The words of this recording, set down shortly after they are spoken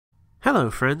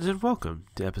Hello, friends, and welcome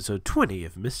to episode 20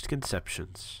 of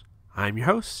Mistconceptions. I'm your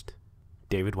host,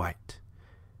 David White.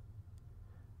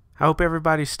 I hope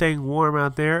everybody's staying warm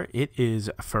out there. It is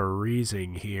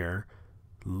freezing here,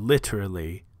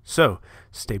 literally. So,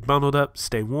 stay bundled up,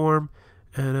 stay warm,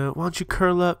 and why don't you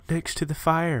curl up next to the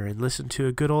fire and listen to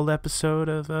a good old episode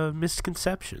of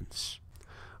Misconceptions.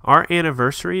 Our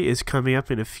anniversary is coming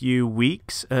up in a few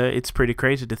weeks. It's pretty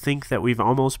crazy to think that we've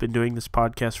almost been doing this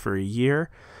podcast for a year.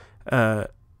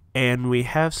 And we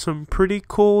have some pretty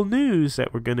cool news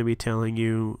that we're going to be telling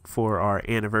you for our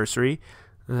anniversary.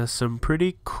 Some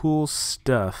pretty cool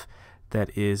stuff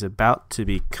that is about to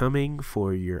be coming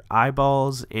for your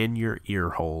eyeballs and your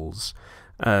ear holes.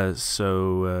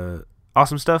 So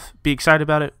awesome stuff. Be excited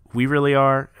about it. We really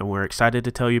are, and we're excited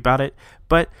to tell you about it,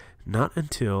 but not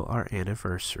until our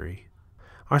anniversary.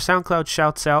 Our SoundCloud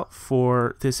shouts out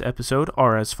for this episode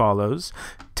are as follows: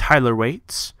 Tyler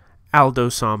Waits, Aldo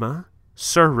Sama,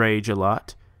 Sir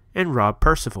Rage-A-Lot, and Rob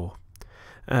Percival.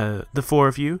 The four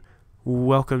of you,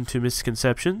 welcome to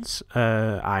Misconceptions.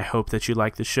 I hope that you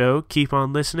like the show. Keep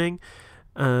on listening.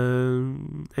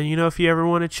 And if you ever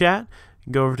want to chat,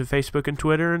 go over to Facebook and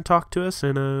Twitter and talk to us,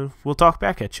 and we'll talk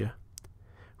back at you.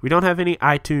 We don't have any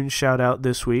iTunes shout-out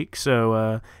this week,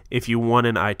 so if you want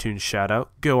an iTunes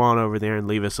shout-out, go on over there and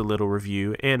leave us a little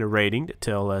review and a rating to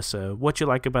tell us what you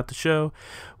like about the show,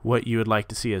 what you would like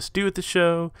to see us do with the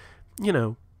show. You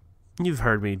know, you've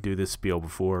heard me do this spiel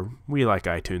before. We like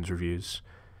iTunes reviews.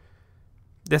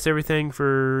 That's everything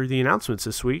for the announcements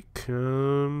this week.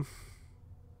 Yep,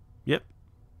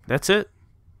 that's it.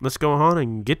 Let's go on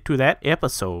and get to that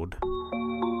episode.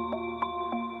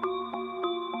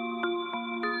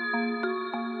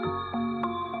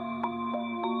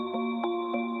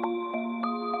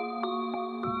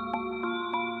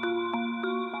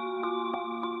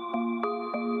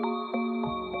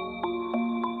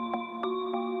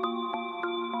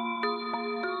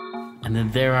 And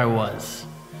then there I was.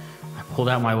 I pulled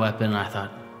out my weapon and I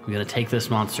thought, I'm going to take this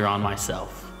monster on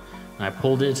myself. And I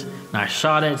pulled it and I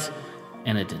shot it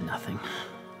and it did nothing.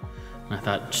 And I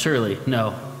thought, surely,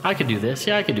 no, I could do this.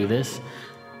 Yeah, I could do this.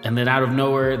 And then out of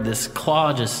nowhere, this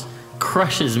claw just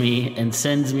crushes me and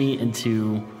sends me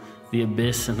into the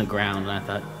abyss in the ground. And I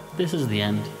thought, this is the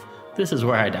end. This is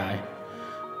where I die.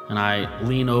 And I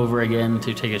lean over again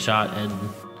to take a shot, and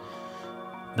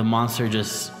the monster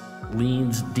just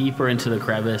leans deeper into the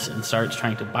crevice and starts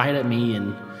trying to bite at me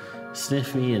and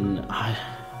sniff me, and I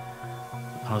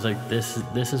was like, this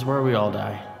is where we all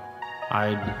die.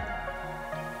 I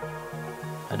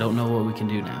don't know what we can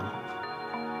do now.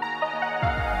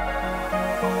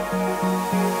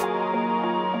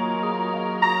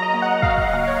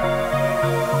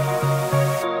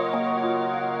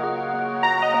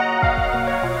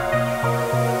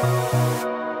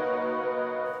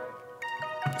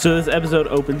 So this episode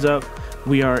opens up.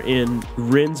 We are in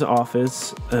Rin's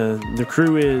office. The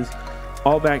crew is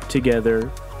all back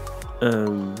together.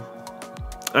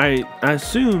 I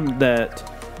assume that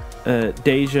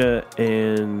Deja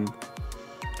and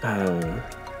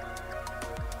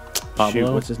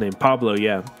Pablo? what's his name? Pablo,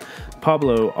 yeah.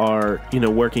 Pablo are,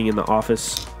 working in the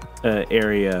office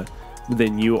area.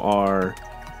 Then you are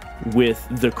with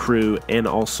the crew and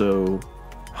also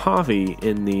Javi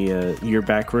in the your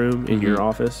back room in your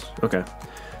office. Okay,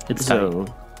 It's so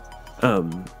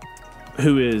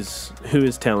who is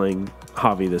telling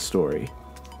Javi this story?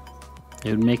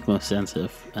 It would make most sense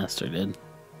if Esther did.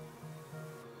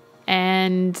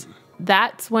 And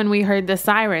that's when we heard the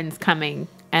sirens coming,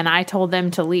 and I told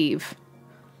them to leave.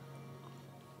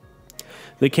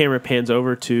 The camera pans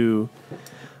over to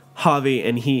Javi,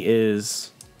 and he is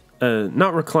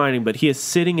not reclining, but he is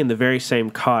sitting in the very same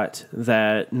cot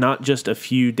that not just a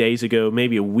few days ago,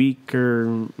 maybe a week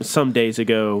or some days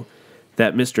ago,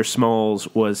 that Mr.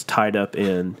 Smalls was tied up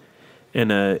in.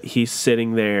 And he's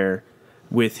sitting there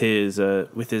with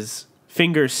his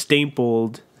fingers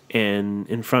stapled and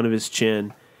in front of his chin.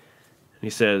 And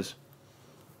he says,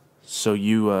 "So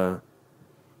you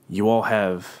all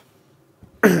have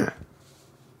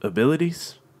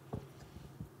abilities?"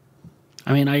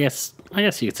 I mean, I guess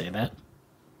you could say that.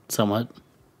 Somewhat.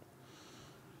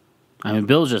 I mean,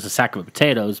 Bill's just a sack of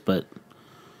potatoes, but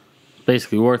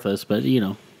basically worthless, but, he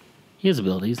has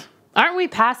abilities. Aren't we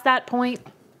past that point?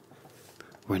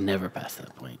 We're never past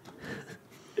that point.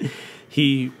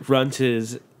 He runs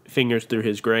his fingers through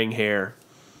his graying hair.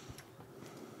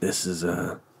 This is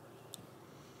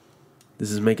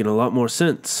making a lot more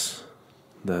sense.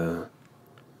 The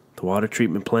water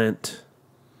treatment plant,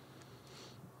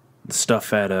 the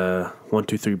stuff at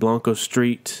 123 Blanco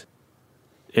Street,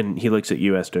 and he looks at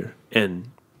you, Esther,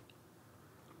 and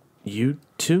you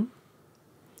too?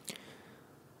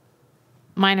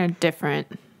 Mine are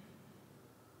different.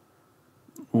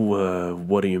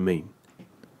 What do you mean?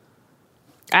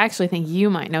 I actually think you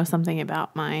might know something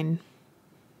about mine.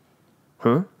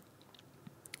 Huh?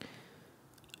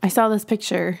 I saw this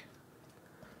picture.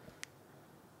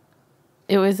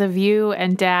 It was of you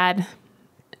and Dad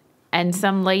and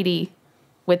some lady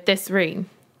with this ring.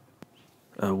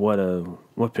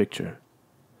 What picture?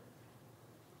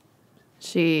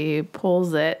 She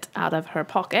pulls it out of her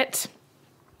pocket.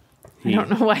 I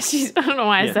don't know why I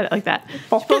said it like that. She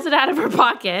pulls it out of her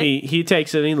pocket. He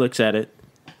takes it and he looks at it,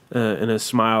 and a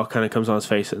smile kind of comes on his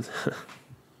face. And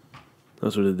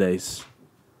those were the days.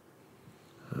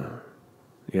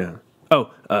 Yeah.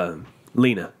 Oh,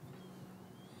 Lena.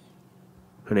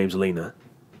 Her name's Lena.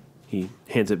 He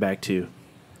hands it back to you.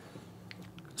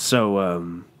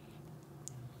 So,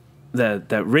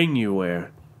 that ring you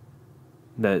wear,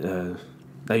 that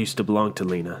used to belong to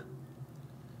Lena.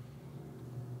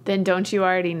 Then don't you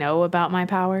already know about my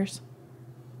powers?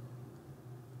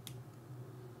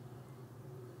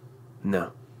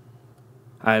 No.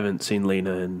 I haven't seen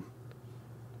Lena in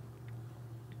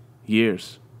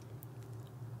years.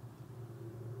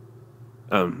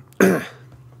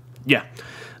 Yeah.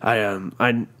 I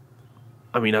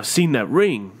mean, I've seen that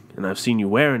ring, and I've seen you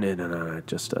wearing it, and I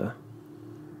just, I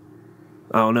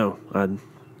don't know. I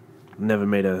never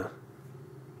made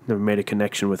a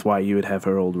connection with why you would have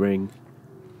her old ring.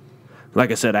 Like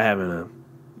I said, I haven't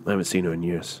seen her in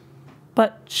years.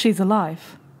 But she's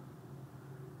alive.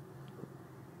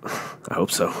 I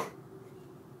hope so.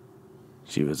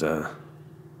 She was,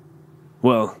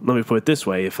 well, let me put it this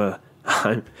way. If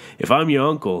I'm your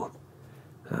uncle,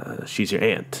 she's your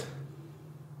aunt.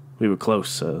 We were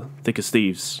close, thick as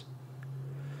thieves.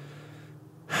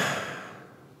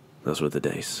 Those were the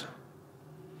days.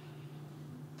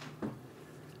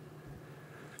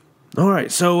 All right,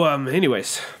 so,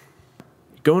 anyways,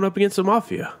 going up against the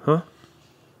mafia, huh?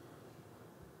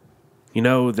 You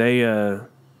know, they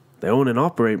own and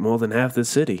operate more than half the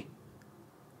city.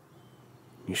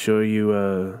 You sure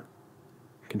you,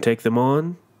 can take them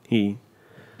on? He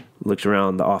looks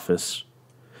around the office.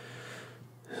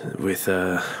 With,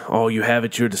 all you have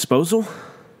at your disposal?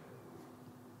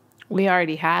 We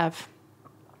already have.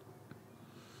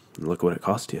 Look what it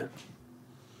cost you.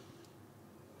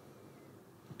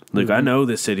 Look, I know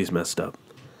this city's messed up.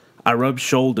 I rub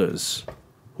shoulders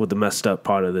with the messed up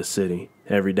part of this city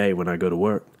every day when I go to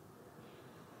work.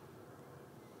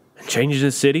 And changing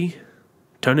the city,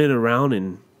 turning it around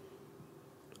in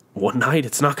one night,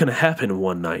 it's not going to happen in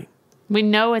one night. We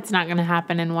know it's not going to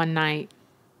happen in one night.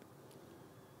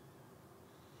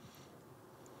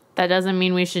 That doesn't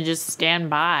mean we should just stand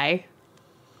by.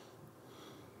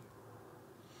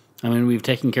 I mean, we've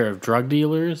taken care of drug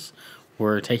dealers.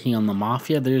 We're taking on the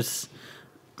mafia. There's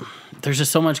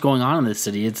just so much going on in this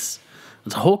city. It's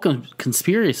a whole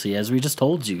conspiracy, as we just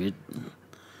told you.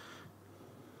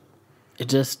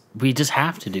 We just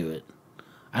have to do it.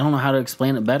 I don't know how to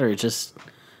explain it better. It's just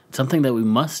something that we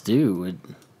must do.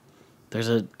 There's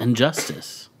an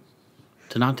injustice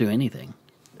to not do anything.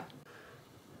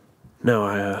 No,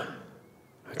 I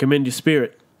commend your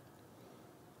spirit.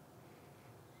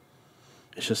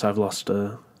 It's just I've lost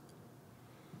a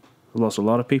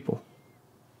lot of people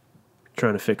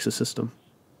trying to fix the system.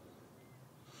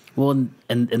 Well,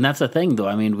 and that's the thing, though.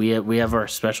 I mean, we have our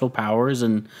special powers,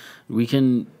 and we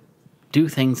can do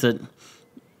things that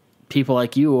people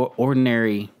like you,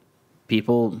 ordinary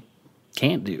people,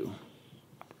 can't do.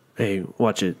 Hey,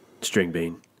 watch it, String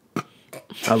Bean.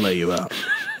 I'll lay you out.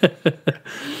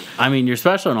 I mean, you're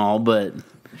special and all, but...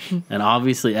 And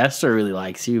obviously Esther really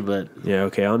likes you, but... Yeah,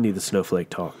 okay, I don't need the snowflake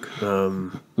talk. I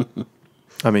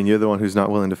mean, you're the one who's not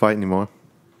willing to fight anymore.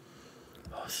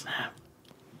 Oh, snap.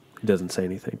 He doesn't say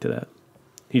anything to that.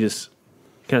 He just...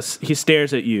 he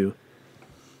stares at you.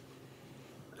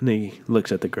 And then he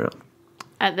looks at the ground.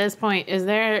 At this point, is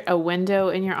there a window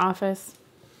in your office?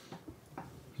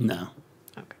 No.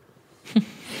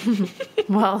 Okay.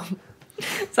 Well...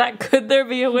 Zach, could there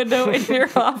be a window in your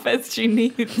office? She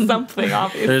needs something,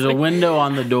 obviously. There's a window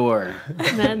on the door.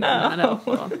 That's not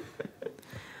helpful.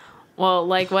 Well,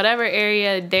 like whatever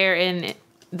area they're in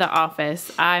the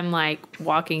office, I'm like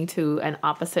walking to an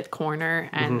opposite corner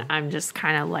and I'm just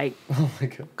kind of like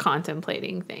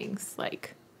contemplating things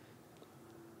like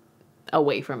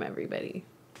away from everybody.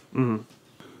 Mm-hmm.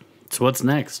 So what's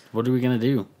next? What are we going to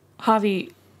do?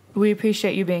 Javi, we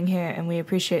appreciate you being here and we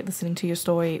appreciate listening to your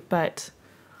story, but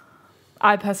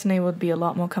I personally would be a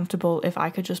lot more comfortable if I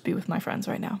could just be with my friends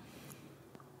right now.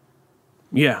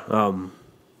 Yeah,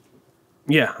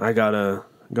 I got a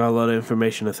lot of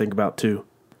information to think about too.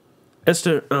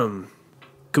 Esther,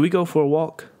 could we go for a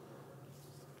walk?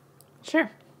 Sure.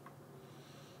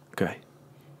 Okay.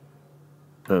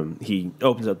 He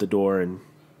opens up the door and,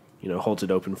 holds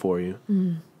it open for you.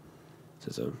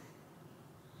 Says,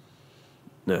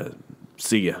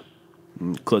 see ya.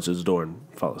 And closes the door and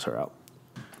follows her out.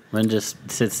 Ren just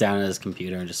sits down at his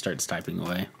computer and just starts typing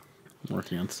away,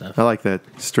 working on stuff. I like that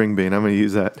string bean. I'm going to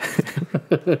use that.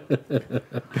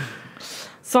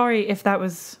 Sorry if that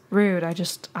was rude. I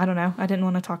don't know. I didn't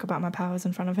want to talk about my powers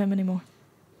in front of him anymore.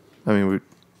 I mean,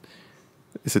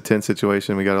 it's a tense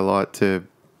situation. We got a lot to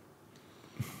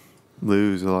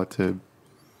lose, a lot to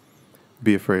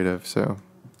be afraid of, so.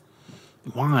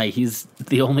 Why? He's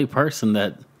the only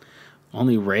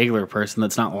regular person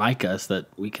that's not like us that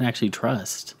we can actually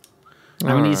trust.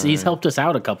 I mean, he's helped us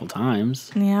out a couple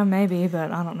times. Yeah, maybe,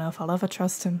 but I don't know if I'll ever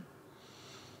trust him.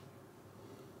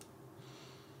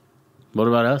 What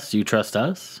about us? Do you trust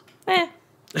us?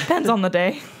 Depends on the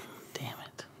day. Damn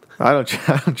it. I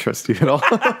don't trust you at all.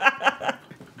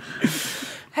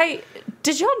 Hey,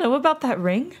 did y'all know about that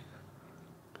ring?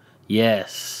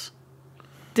 Yes.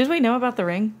 Did we know about the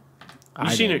ring?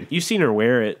 You've seen her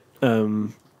wear it. I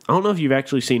don't know if you've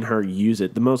actually seen her use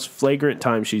it. The most flagrant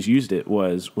time she's used it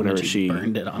was whenever she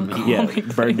burned it on me. Yeah,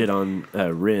 burned it on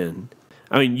Rin.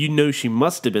 I mean, she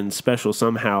must have been special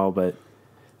somehow, but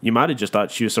you might have just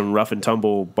thought she was some rough and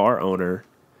tumble bar owner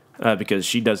because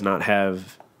she does not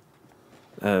have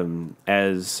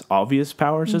as obvious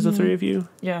powers as the three of you.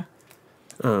 Yeah.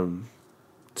 So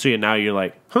now you're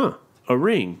like, a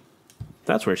ring.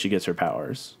 That's where she gets her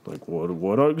powers. Like,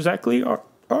 what exactly are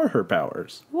her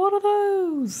powers? What are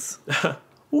those?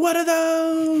 What are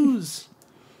those?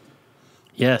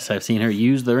 Yes, I've seen her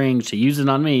use the ring. She used it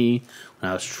on me when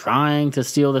I was trying to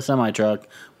steal the semi-truck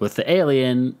with the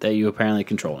alien that you apparently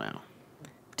control now.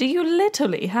 Do you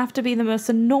literally have to be the most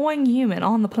annoying human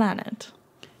on the planet?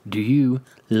 Do you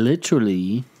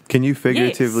literally... Can you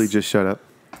figuratively Yes. just shut up?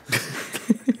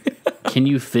 Can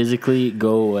you physically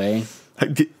go away?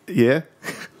 Yeah,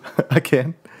 I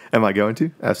can. Am I going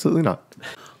to? Absolutely not.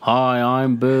 Hi,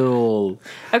 I'm Bill.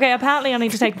 Okay, apparently I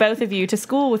need to take both of you to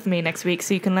school with me next week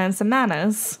so you can learn some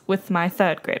manners with my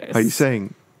third graders. Are you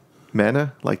saying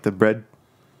manna, like the bread?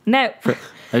 No.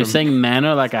 Are you saying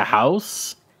manor like a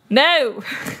house? No.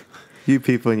 You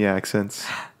people and your accents.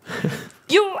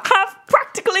 You have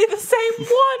practically the same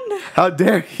one. How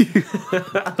dare you?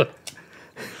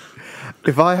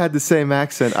 If I had the same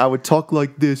accent, I would talk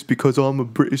like this because I'm a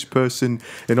British person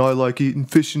and I like eating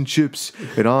fish and chips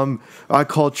and I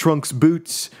call trunks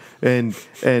boots and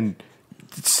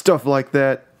stuff like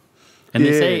that. And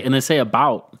Yeah. they say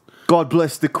about. God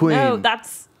bless the Queen. No,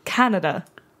 that's Canada.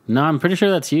 No, I'm pretty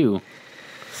sure that's you.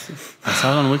 I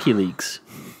saw it on WikiLeaks.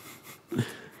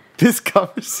 This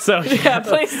conversation. So Yeah,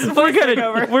 please we're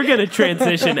gonna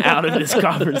transition out of this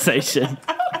conversation.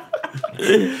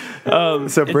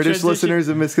 So British transition- listeners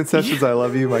of Misconceptions, I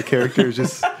love you. My character is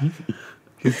just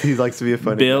he likes to be a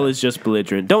funny Bill guy. is just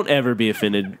belligerent. Don't ever be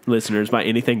offended, listeners, by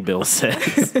anything Bill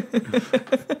says.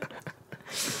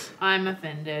 I'm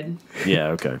offended. Yeah,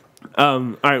 okay.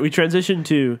 All right, we transition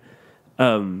to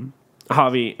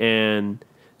Javi and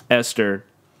Esther.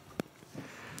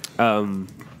 And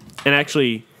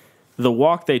actually, the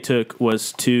walk they took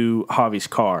was to Javi's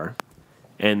car.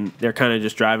 And they're kind of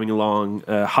just driving along.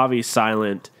 Javi's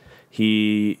silent.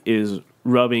 He is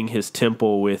rubbing his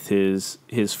temple with his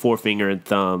forefinger and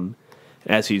thumb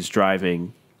as he's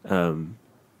driving.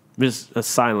 Just a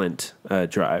silent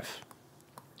drive.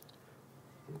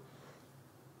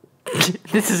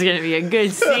 This is going to be a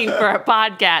good scene for a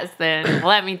podcast then,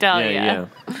 let me tell you.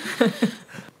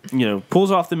 Yeah.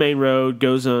 Pulls off the main road,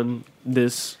 goes on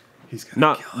this He's gonna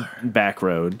not kill her. back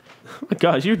road. Oh my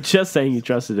gosh, you're just saying you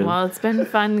trusted him. Well, it's been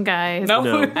fun, guys.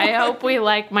 No. I hope we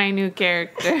like my new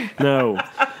character. No.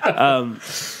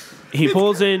 He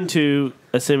pulls into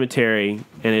a cemetery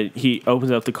and he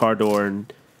opens up the car door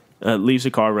and leaves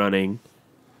the car running.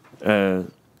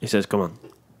 He says, "Come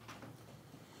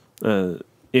on.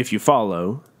 If you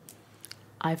follow,"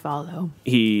 I follow.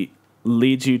 he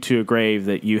leads you to a grave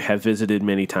that you have visited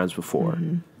many times before.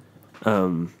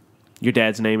 Your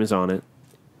dad's name is on it.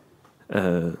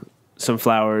 Some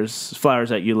flowers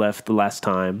that you left the last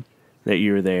time that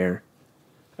you were there.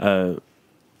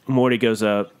 Morty goes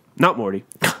up. Not Morty.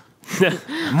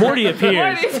 Morty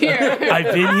appears. Morty's here.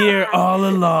 I've been here all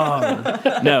along.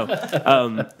 No.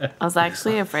 I was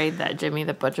actually afraid that Jimmy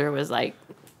the Butcher was like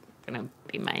gonna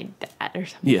be my dad or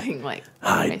something. Yeah. Like,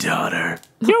 Hi, daughter.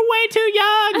 You're way too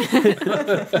young.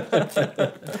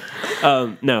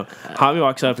 No. Javi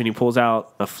walks up and he pulls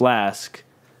out a flask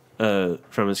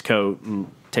from his coat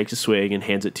and takes a swig and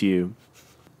hands it to you.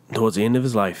 Towards the end of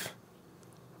his life,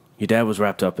 your dad was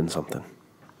wrapped up in something.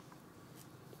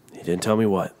 He didn't tell me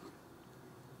what.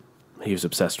 He was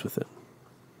obsessed with it.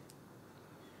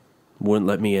 Wouldn't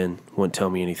let me in, wouldn't tell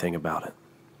me anything about it.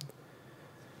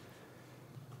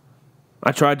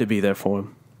 I tried to be there for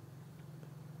him.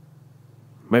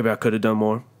 Maybe I could have done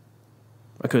more.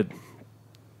 I could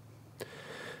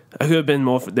have been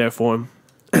more there for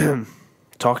him.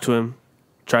 Talk to him.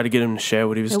 Try to get him to share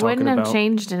what he was It talking wouldn't about. have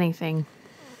changed anything.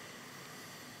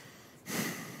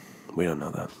 We don't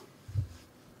know that.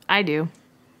 I do.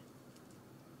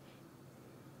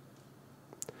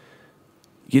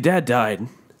 Your dad died,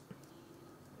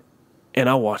 and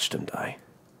I watched him die.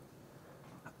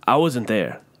 I wasn't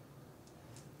there,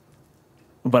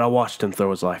 but I watched him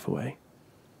throw his life away.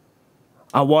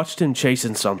 I watched him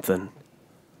chasing something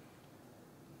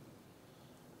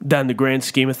that in the grand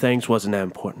scheme of things wasn't that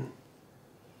important.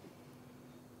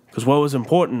 Because what was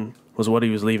important was what he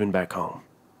was leaving back home.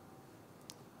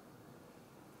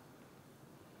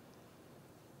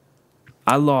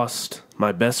 I lost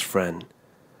my best friend.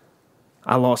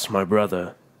 I lost my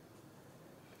brother.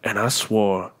 And I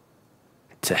swore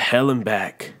to hell and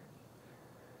back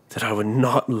that I would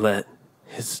not let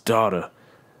his daughter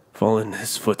fall in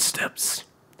his footsteps.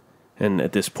 And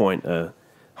at this point,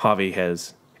 Javi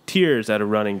has tears that are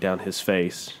running down his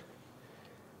face.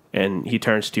 And he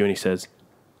turns to you and he says,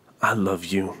 I love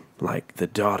you like the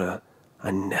daughter I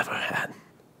never had.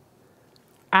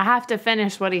 I have to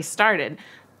finish what he started.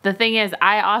 The thing is,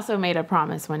 I also made a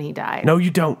promise when he died. No,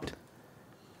 you don't.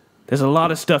 There's a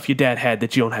lot of stuff your dad had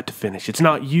that you don't have to finish. It's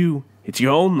not you. It's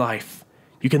your own life.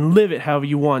 You can live it however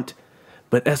you want.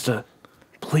 But Esther,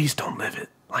 please don't live it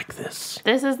like this.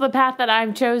 This is the path that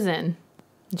I've chosen.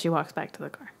 And she walks back to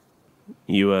the car.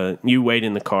 You wait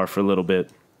in the car for a little bit.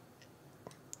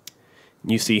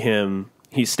 You see him.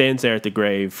 He stands there at the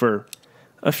grave for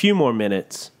a few more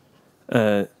minutes.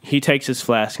 He takes his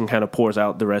flask and kind of pours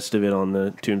out the rest of it on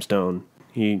the tombstone.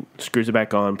 He screws it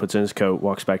back on, puts it in his coat,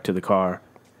 walks back to the car.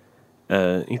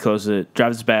 He closes it,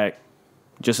 drives back,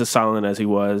 just as silent as he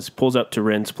was, pulls up to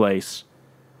Ren's place.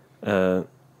 And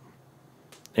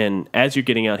as you're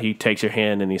getting out, he takes your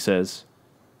hand and he says,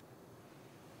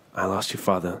 I lost your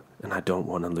father, and I don't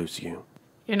want to lose you.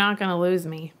 You're not going to lose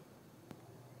me.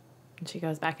 And she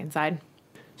goes back inside.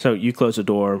 So you close the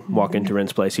door, walk into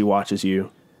Ren's place. He watches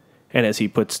you. And as he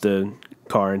puts the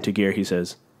car into gear, he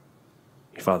says,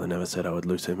 your father never said I would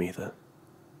lose him either.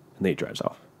 And then he drives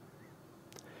off.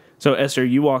 So Esther,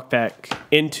 you walk back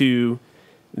into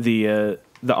the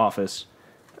office.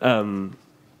 And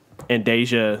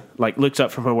Deja looks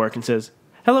up from her work and says,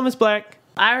 hello, Miss Black.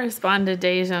 I respond to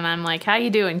Deja and I'm like, how you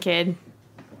doing, kid?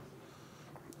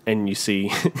 And you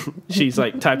see she's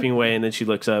typing away, and then she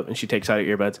looks up and she takes out her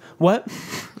earbuds. What?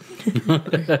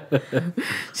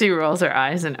 She rolls her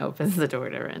eyes and opens the door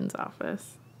to Ren's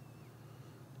office.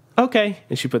 Okay.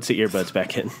 And she puts the earbuds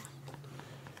back in.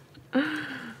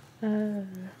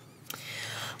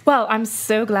 Well, I'm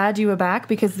so glad you were back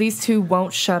because these two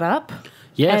won't shut up.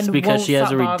 Yes, and because won't she has a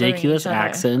stop bothering ridiculous each other.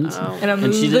 accent. And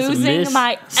I'm she just losing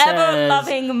my missays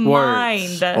ever-loving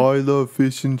words. mind. I love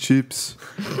fish and chips.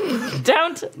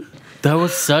 Don't. That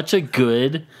was such a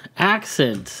good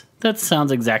accent. That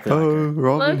sounds exactly like Oh, her.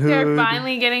 Robin Look, you're Hood.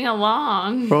 finally getting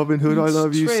along. Robin Hood, I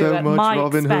love you True, so at much, my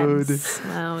Robin Hood. expense.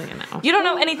 Well, you know. You don't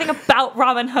know anything about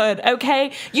Robin Hood,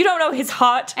 okay? You don't know his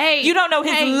heart. Hey, you don't know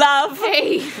his hey, love.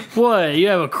 Hey. What? You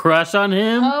have a crush on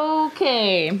him?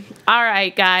 Okay. All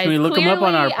right, guys. Can we look him up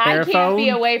on our Clearly, I can't paraphone? be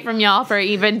away from y'all for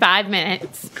even 5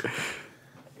 minutes.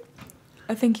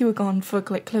 I think you were gone for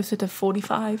closer to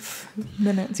 45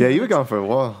 minutes. Yeah, you were gone for a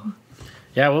while.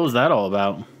 Yeah, what was that all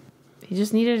about? He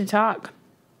just needed to talk.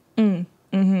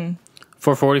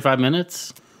 For 45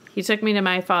 minutes? He took me to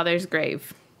my father's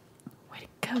grave. Way to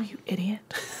go, you idiot.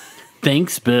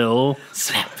 Thanks, Bill.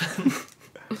 Snap.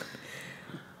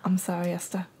 I'm sorry,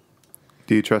 Esther.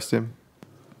 Do you trust him?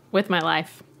 With my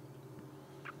life.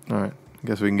 All right. I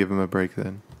guess we can give him a break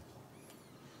then.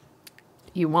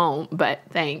 You won't, but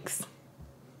thanks.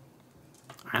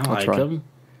 I like try. him.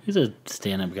 He's a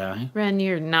stand-up guy. Ren,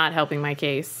 you're not helping my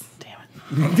case. Damn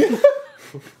it.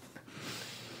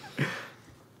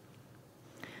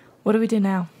 What do we do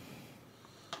now?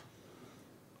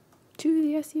 To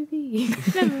the SUV.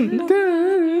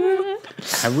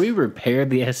 Have we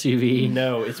repaired the SUV?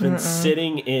 No, it's been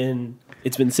sitting in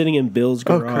Bill's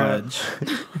Oh, crap. garage.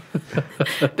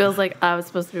 Bill's like, I was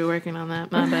supposed to be working on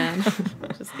that. My bad.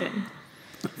 Just kidding.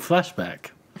 Flashback.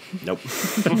 Nope.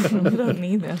 We don't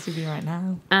need the SUV right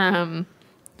now.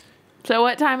 So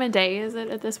what time of day is it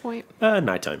at this point?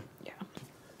 Nighttime.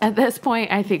 At this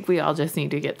point, I think we all just need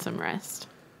to get some rest.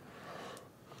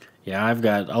 Yeah, I've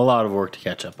got a lot of work to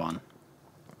catch up on.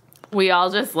 We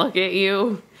all just look at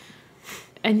you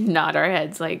and nod our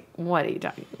heads like, what are you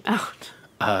talking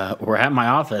about? We're at my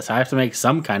office. I have to make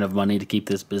some kind of money to keep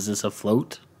this business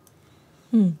afloat.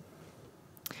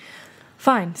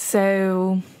 Fine.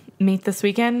 So meet this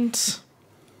weekend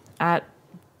at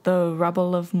the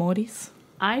Rubble of Morty's.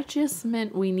 I just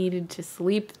meant we needed to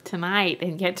sleep tonight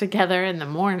and get together in the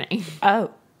morning.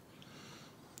 Oh.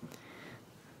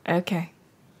 Okay.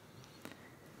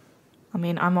 I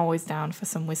mean, I'm always down for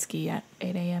some whiskey at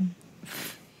 8 a.m.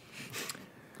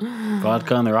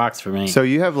 Vodka on the rocks for me. So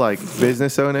you have like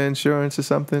business owner insurance or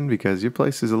something? Because your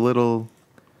place is a little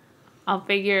I'll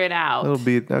figure it out.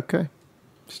 bit okay.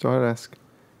 Start asking.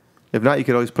 If not, you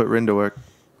could always put Rin to work.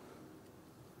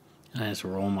 I just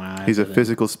roll my eyes. He's a at it.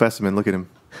 physical specimen. Look at him.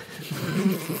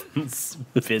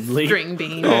 Fiddly. String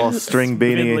bean. All string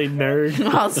Fiddly beanie.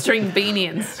 nerd. All string beanie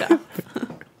and stuff.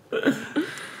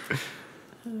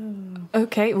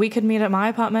 Okay, we could meet at my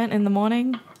apartment in the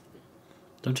morning.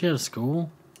 Don't you have school?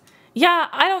 Yeah,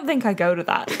 I don't think I go to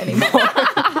that anymore.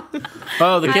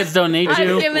 Oh, the kids don't need I've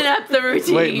you? given up the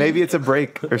routine. Wait, maybe it's a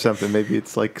break or something. Maybe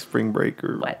it's like spring break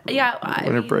or What? Yeah, I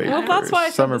winter mean, break. Well, that's or why I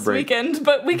said summer this break. weekend,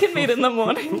 but we can meet in the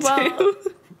morning Well,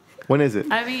 too. When is it?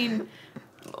 I mean,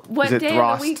 what Is it day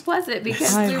Throst? of the week was it?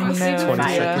 Because I we were have no fighting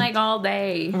idea. like all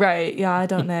day. Right, yeah, I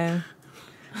don't know.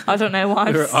 I don't know why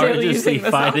I'm We're still arduously using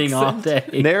this fighting all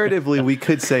accent. day. Narratively, we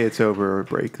could say it's over a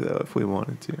break though, if we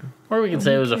wanted to. Or we can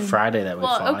say it was a Friday that we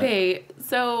Well, fought. okay,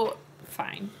 so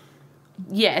fine.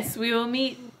 Yes, we will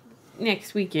meet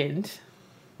next weekend.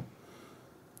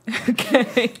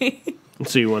 Okay.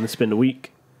 So you want to spend a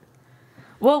week?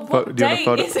 Well, what do you want a day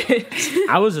photo? is it?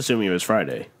 I was assuming it was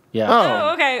Friday. Yeah.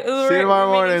 Oh, okay. See you tomorrow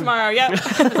morning. Tomorrow, yep.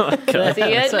 See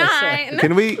you at So night.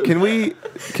 Can we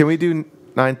do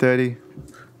 9:30?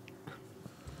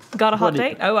 Got a hot What do you-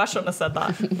 date? Oh, I shouldn't have said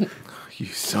that. You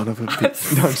son of a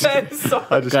bitch. No, I'm just So kidding. sorry.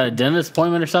 I just- Got a dentist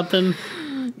appointment or something?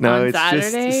 no, On it's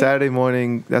Saturday? just Saturday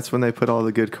morning. That's when they put all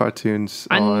the good cartoons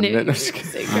I on. knew you No, were I'm just gonna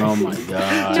kidding. say Oh my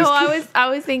god. No, I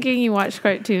was thinking you watch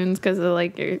cartoons because of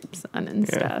like your son and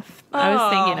stuff. I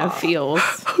was thinking of Feels.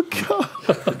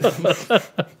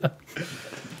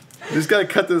 Just gotta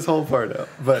cut this whole part out.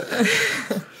 But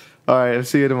all right, I'll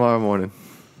see you tomorrow morning.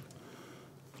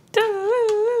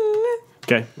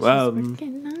 Okay.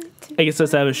 I guess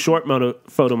let's have a short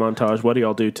photo montage. What do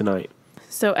y'all do tonight?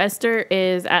 So Esther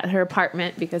is at her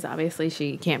apartment because obviously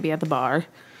she can't be at the bar.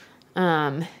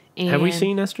 And Have we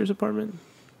seen Esther's apartment?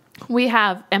 We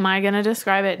have. Am I going to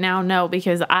describe it now? No,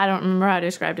 because I don't remember how I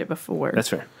described it before. That's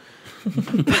fair.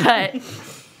 But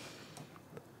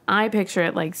I picture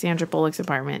it like Sandra Bullock's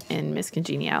apartment in Miss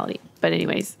Congeniality. But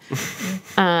anyways,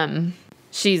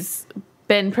 she's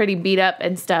been pretty beat up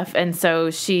and stuff, and so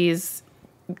she's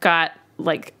got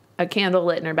like a candle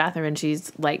lit in her bathroom, and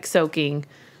she's like soaking,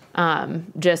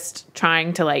 just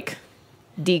trying to like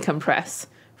decompress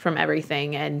from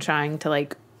everything, and trying to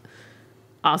like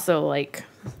also like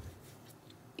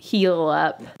heal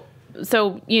up.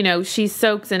 So, you know, she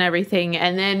soaks and everything.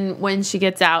 And then when she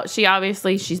gets out,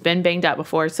 she's been banged up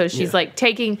before. So she's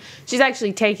she's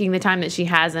actually taking the time that she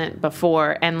hasn't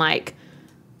before and like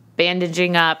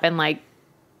bandaging up and like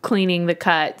cleaning the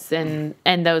cuts and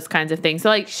those kinds of things. So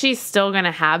like she's still going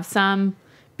to have some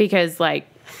because like,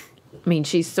 I mean,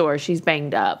 she's sore, she's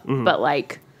banged up, but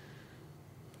like,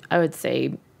 I would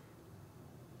say,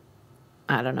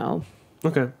 I don't know,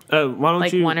 Okay. Why don't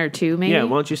like you? one or two maybe? Yeah.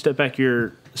 Why don't you step back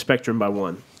your spectrum by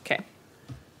one? Okay.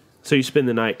 So you spend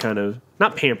the night kind of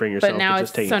not pampering yourself, But now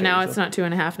just taking so care of now it's yourself.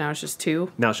 not 2.5. Now it's just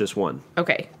 2. Now it's just one.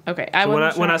 Okay. So when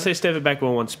I wasn't say sure. step it back by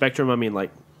one spectrum, I mean like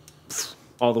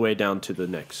all the way down to the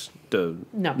next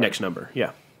number.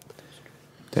 Yeah.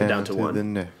 So down to one. The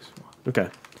next one. Okay.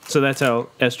 So that's how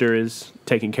Esther is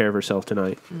taking care of herself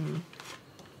tonight.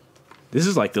 This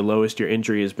is like the lowest your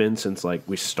injury has been since like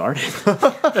we started.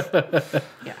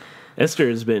 Yeah. Esther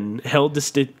has been held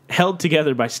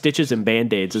together by stitches and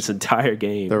band-aids this entire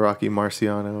game. The Rocky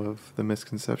Marciano of the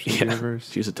Misconceptions universe.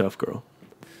 She's a tough girl.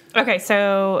 Okay,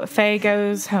 so Faye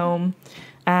goes home,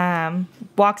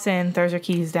 walks in, throws her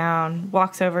keys down,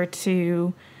 walks over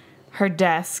to her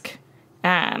desk,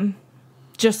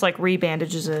 just like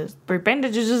rebandages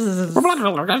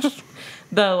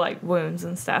the like wounds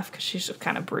and stuff because she's just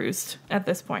kind of bruised at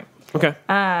this point. Okay.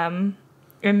 And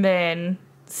then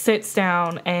sits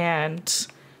down and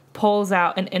pulls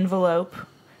out an envelope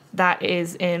that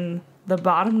is in the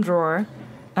bottom drawer,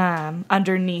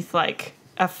 underneath like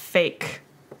a fake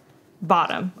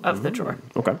bottom of the drawer.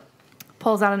 Okay.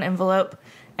 Pulls out an envelope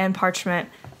and parchment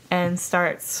and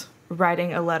starts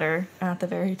writing a letter. And at the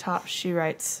very top, she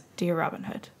writes, "Dear Robin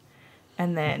Hood,"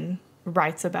 and then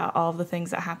writes about all of the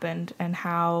things that happened and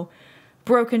how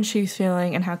broken she's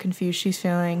feeling and how confused she's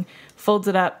feeling, folds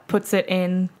it up, puts it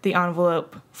in the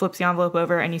envelope, flips the envelope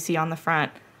over, and you see on the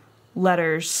front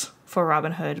letters for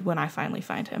Robin Hood when I finally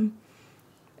find him.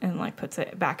 And like puts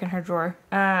it back in her drawer.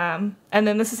 And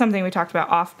then this is something we talked about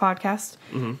off podcast,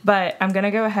 but I'm going to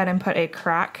go ahead and put a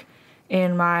crack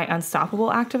in my Unstoppable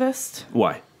Activist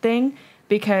Why? thing,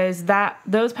 because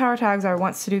those power tags are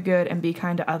wants to do good and be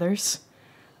kind to others.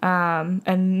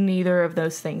 And neither of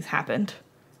those things happened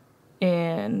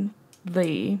in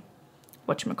the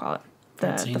whatchamacallit,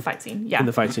 the fight scene. Yeah. In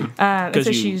the fight scene.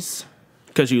 So she's...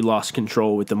 Because you lost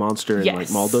control with the monster and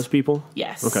like mauled those people?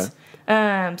 Yes. Okay.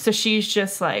 So she's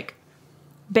just like,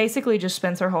 basically just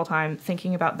spends her whole time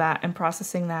thinking about that and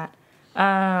processing that.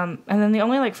 And then the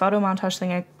only like photo montage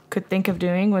thing I could think of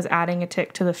doing was adding a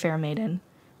tick to the Fair Maiden,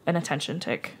 an attention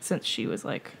tick, since she was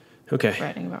like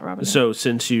writing about Robin Hood. So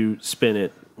since you spin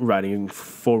it writing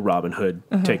for Robin Hood,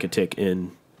 take a tick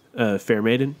in Fair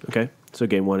Maiden. Okay. So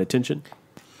game 1, attention.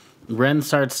 Ren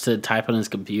starts to type on his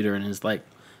computer and is like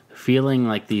feeling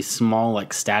like these small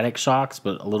like static shocks,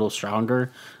 but a little stronger.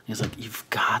 And he's like, "You've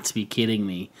got to be kidding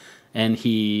me!" And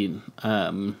he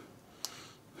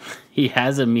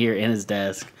has a mirror in his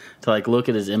desk to like look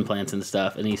at his implants and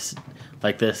stuff. And he's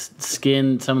like, this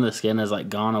skin, some of the skin has like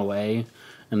gone away,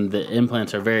 and the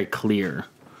implants are very clear,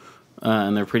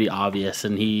 and they're pretty obvious.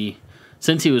 And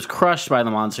since he was crushed by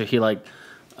the monster, he like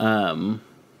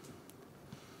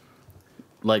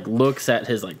looks at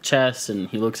his like chest, and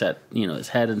he looks at his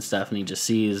head and stuff, and he just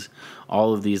sees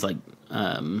all of these like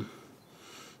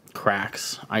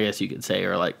cracks, I guess you could say,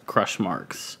 or like crush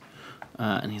marks,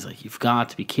 and he's like, "You've got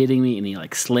to be kidding me!" And he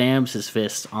like slams his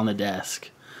fist on the desk,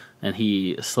 and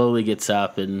he slowly gets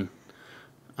up and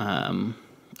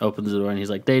opens the door, and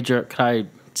he's like, "Deidre, could I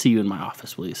see you in my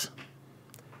office, please?"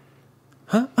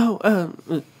 Huh?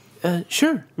 Oh,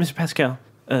 sure, Mr. Pascal.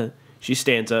 She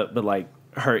stands up, but like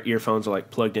her earphones are like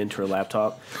plugged into her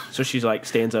laptop, so she's like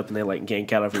stands up and they like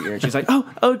yank out of her ear, and she's like,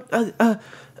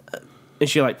 and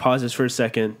she like pauses for a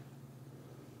second,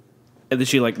 and then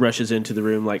she like rushes into the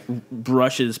room, like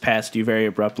brushes past you very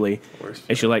abruptly,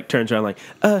 and she like turns around like,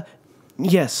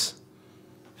 yes.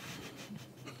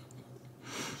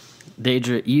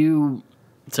 Deidre, you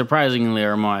surprisingly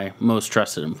are my most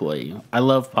trusted employee. I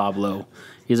love Pablo.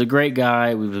 He's a great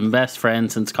guy. We've been best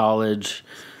friends since college.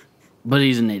 But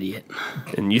he's an idiot.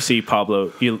 And you see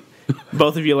Pablo,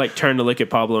 both of you like turn to look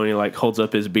at Pablo, and he like holds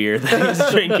up his beer that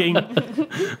he's drinking, and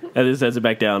then sets it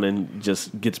back down and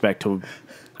just gets back to,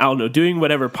 I don't know, doing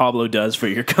whatever Pablo does for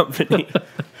your company.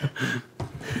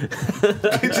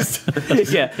 just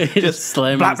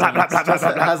slamming blah, blah, blah, blah, blah,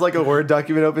 blah, has like a Word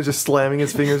document open, just slamming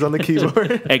his fingers on the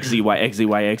keyboard.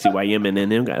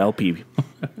 XZY, got LP.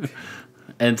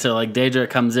 And so like Deidre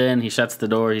comes in, he shuts the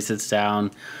door, he sits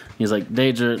down. He's like,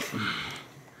 "Deidre,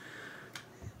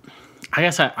 I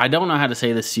guess I don't know how to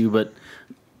say this to you, but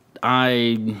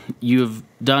you've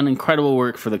done incredible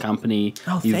work for the company.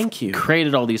 Thank you.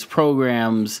 Created all these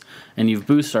programs, and you've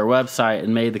boosted our website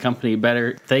and made the company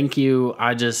better. Thank you.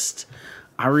 I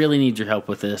really need your help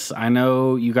with this. I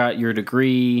know you got your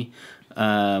degree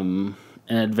in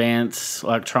advanced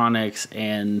electronics,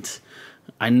 and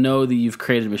I know that you've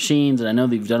created machines, and I know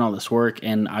that you've done all this work,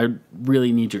 and I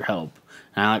really need your help."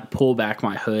 And I like pull back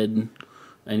my hood,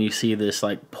 and you see this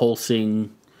like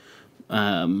pulsing,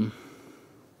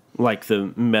 like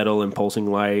the metal and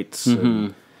pulsing lights.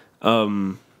 And,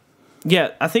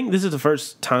 yeah, I think this is the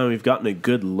first time we've gotten a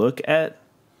good look at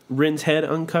Ren's head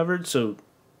uncovered. So,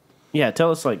 yeah, tell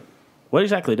us like what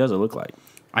exactly does it look like?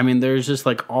 I mean, there's just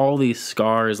like all these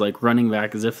scars like running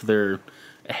back as if they're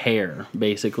hair,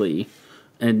 basically,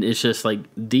 and it's just like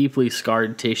deeply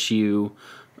scarred tissue.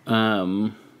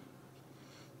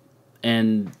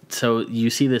 And so you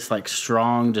see this like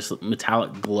strong, just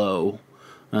metallic glow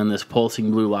and this pulsing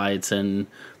blue lights, and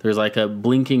there's like a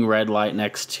blinking red light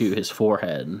next to his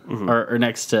forehead or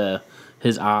next to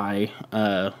his eye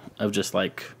of just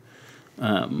like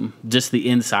just the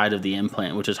inside of the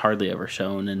implant, which is hardly ever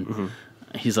shown. And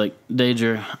he's like,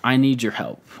 "Deidre, I need your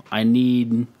help. I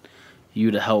need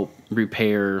you to help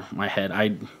repair my head.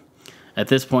 At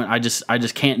this point, I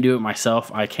just can't do it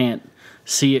myself. I can't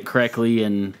see it correctly,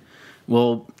 and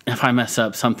well, if I mess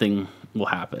up, something will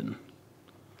happen.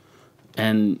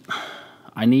 And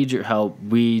I need your help.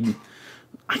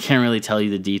 I can't really tell you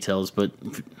the details, but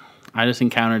I just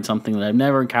encountered something that I've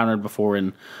never encountered before,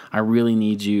 and I really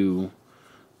need you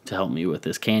to help me with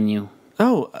this. Can you?"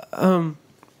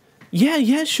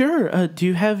 Yeah, sure. Do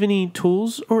you have any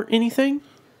tools or anything?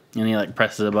 And he like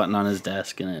presses a button on his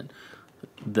desk, and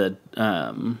the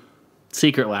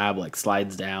secret lab like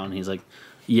slides down. He's like,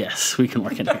 Yes, we can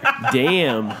work in here.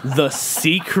 Damn, the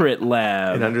secret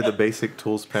lab. And under the basic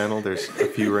tools panel, there's a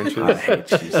few wrenches. I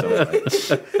hate you so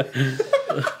much.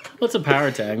 What's a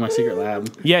power tag? My secret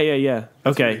lab. Yeah.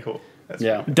 Okay. Cool.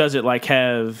 Yeah. Does it like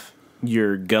have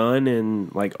your gun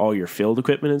and like all your field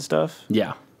equipment and stuff?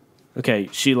 Yeah. Okay,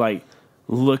 she like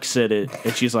looks at it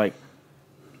and she's like,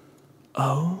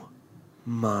 "Oh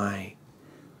my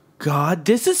God,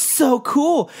 this is so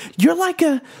cool. You're like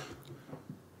a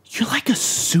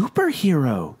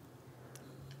superhero.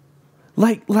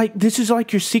 Like this is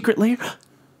like your secret lair.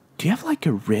 Do you have like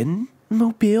a Ren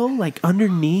mobile like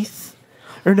underneath?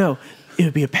 Or no, it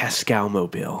would be a Pascal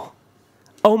mobile.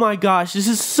 Oh my gosh, this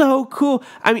is so cool.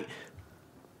 I mean,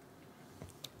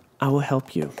 I will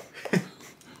help you."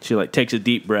 She like takes a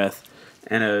deep breath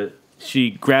and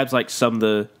she grabs like some of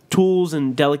the tools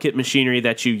and delicate machinery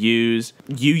that you use.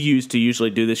 You used to usually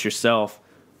do this yourself,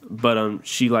 but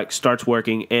she like starts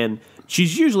working and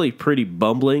she's usually pretty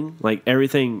bumbling. Like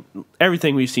everything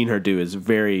we've seen her do is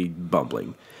very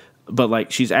bumbling. But like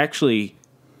she's actually,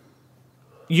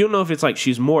 you don't know if it's like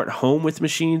she's more at home with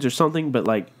machines or something, but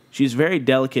like she's very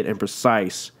delicate and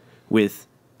precise with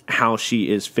how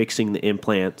she is fixing the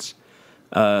implants.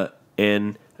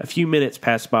 And a few minutes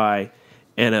pass by,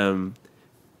 and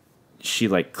she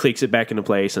like clicks it back into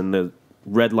place, and the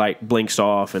red light blinks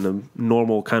off, and the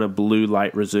normal kind of blue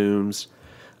light resumes.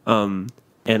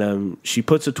 And she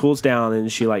puts the tools down,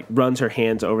 and she like runs her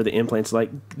hands over the implants,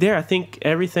 like, "There, I think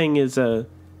everything is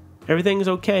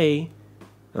okay."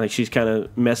 Like she's kind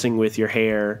of messing with your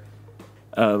hair,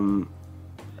 and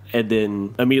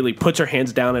then immediately puts her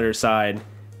hands down at her side,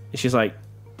 and she's like,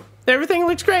 "Everything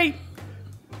looks great."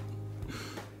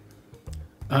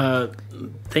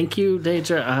 Thank you,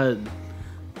 Deidre.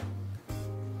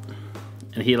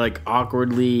 And he like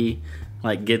awkwardly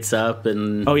like gets up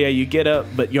and Oh yeah, you get up,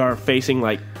 but you're facing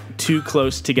like too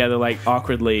close together, like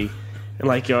awkwardly, and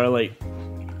like you're like,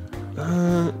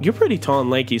 you're pretty tall and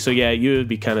lanky, so yeah, you would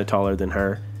be kind of taller than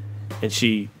her. And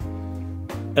she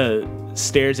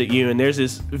stares at you, and there's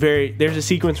a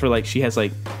sequence where like she has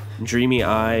like dreamy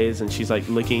eyes, and she's like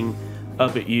looking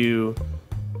up at you,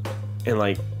 and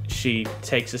like she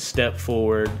takes a step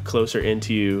forward closer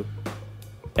into you,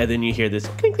 and then you hear this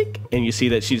clink clink, and you see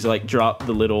that she's like dropped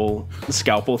the little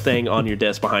scalpel thing on your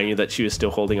desk behind you that she was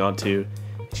still holding on to.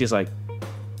 She's like,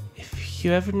 "If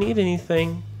you ever need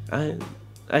anything,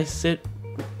 I sit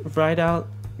right out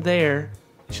there."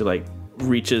 She like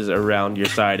reaches around your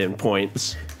side and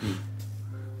points.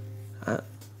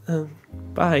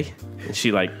 Bye. And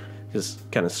she like just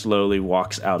kind of slowly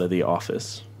walks out of the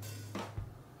office.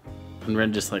 And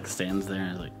Ren just like stands there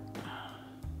and is like,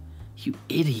 "You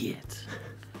idiot.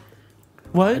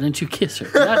 Why What? didn't you kiss her?"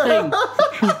 Nothing.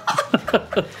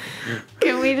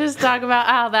 Can we just talk about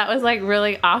how that was like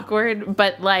really awkward,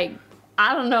 but like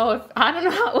I don't know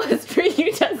how it was for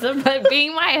you, Tessa, but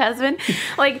being my husband,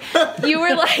 like you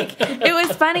were like, it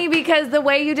was funny because the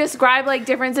way you describe like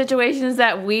different situations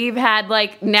that we've had,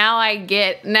 like now I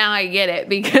get it,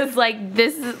 because like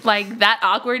this is like that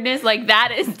awkwardness, like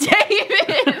that is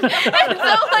David. And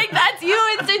so like that's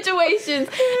you in situations,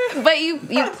 but you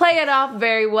play it off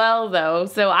very well though.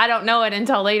 So I don't know it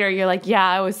until later. You're like, "Yeah,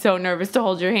 I was so nervous to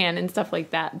hold your hand and stuff like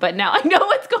that." But now I know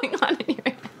what's going on in your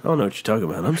head. I don't know what you're talking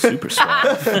about. I'm super smart.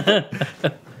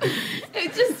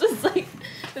 It just was like,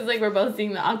 it's like we're both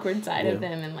seeing the awkward side of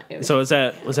them, and like. It was, So was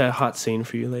that a hot scene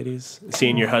for you, ladies?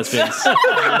 Seeing your husband's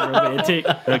romantic?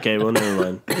 Okay, well, never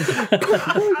mind. I'm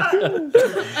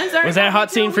sorry. Was that a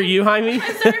hot scene for you, Jaime? I'm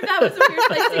sorry if that was a weird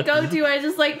place to go to. I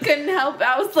just like couldn't help.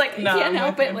 I was like, I can't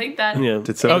help it like that. Yeah.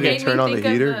 Did someone made me turn on the think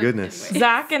of heater? the- Goodness.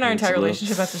 Zach and our entire a little-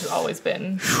 relationship has just always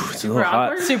been It's a little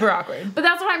hot. awkward. super awkward. But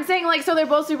that's what I'm saying. Like, so they're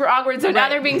both super awkward. So now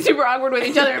they're being super awkward with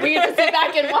each other, and we get to sit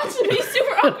back and watch them be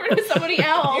super awkward with somebody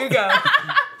else.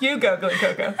 You go, Glen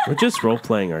Coco. We're just role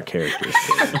playing our characters.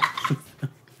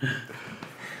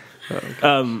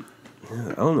 I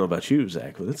don't know about you,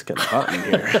 Zach, but it's kind of hot in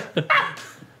here.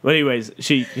 But anyways,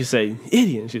 you say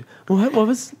idiot. And she, what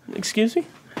was? Excuse me.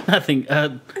 Nothing.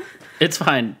 It's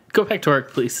fine. Go back to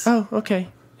work, please. Oh, okay.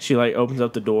 She like opens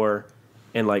up the door,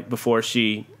 and like before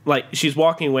she's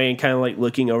walking away and kind of like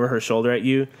looking over her shoulder at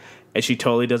you, and she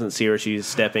totally doesn't see where she's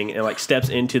stepping, and like steps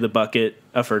into the bucket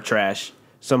of her trash.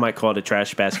 Some might call it a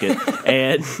trash basket.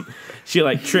 And she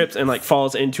like trips and like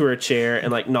falls into her chair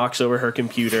and like knocks over her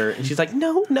computer. And she's like,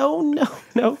 no.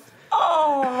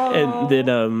 Oh. And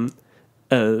then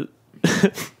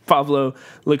Pablo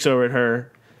looks over at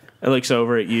her and looks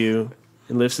over at you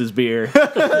and lifts his beer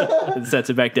and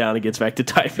sets it back down and gets back to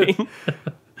typing.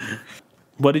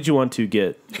 What did you want to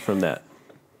get from that?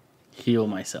 Heal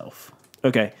myself.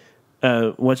 Okay.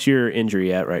 What's your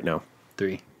injury at right now?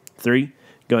 3. 3?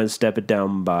 Go ahead and step it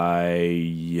down by...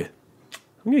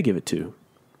 I'm going to give it 2.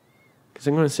 Because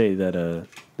I'm going to say that the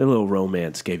little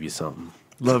romance gave you something.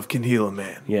 Love can heal a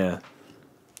man. Yeah.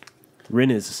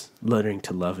 Rin is learning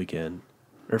to love again.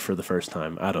 Or for the first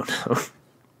time. I don't know.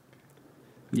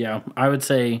 Yeah, I would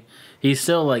say he's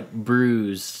still, like,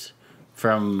 bruised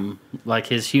from... Like,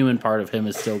 his human part of him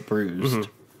is still bruised.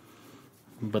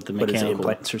 But the mechanical... But his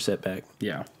implants are set back.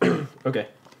 Yeah. Okay.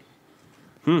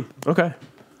 Okay.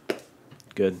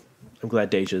 Good. I'm glad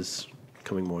Deja's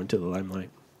coming more into the limelight.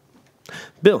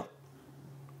 Bill.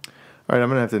 All right, I'm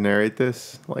going to have to narrate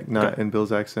this, like not in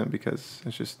Bill's accent because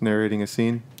it's just narrating a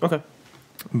scene. Okay.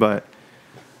 But,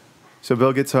 so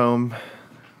Bill gets home,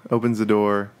 opens the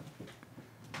door,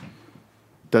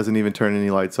 doesn't even turn any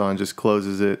lights on, just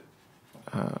closes it,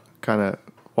 kind of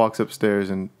walks upstairs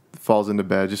and falls into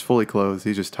bed, just fully clothed.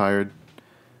 He's just tired.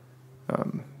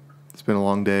 It's been a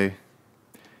long day.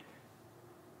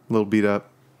 A little beat up.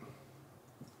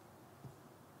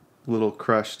 A little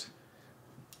crushed.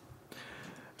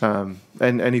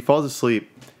 And he falls asleep.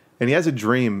 And he has a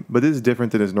dream, but this is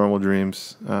different than his normal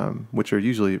dreams, which are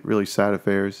usually really sad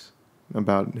affairs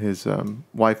about his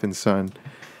wife and son.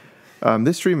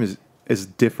 This dream is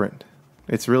different.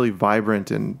 It's really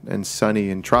vibrant and sunny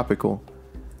and tropical.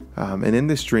 And in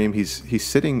this dream, he's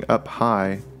sitting up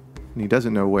high, and he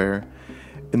doesn't know where.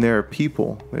 And there are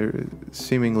people, they're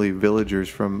seemingly villagers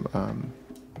from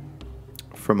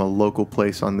a local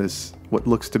place on this, what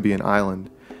looks to be an island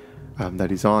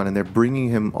that he's on. And they're bringing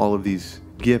him all of these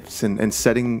gifts and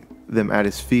setting them at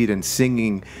his feet and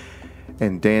singing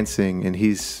and dancing. And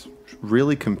he's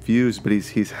really confused, but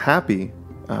he's happy,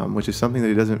 which is something that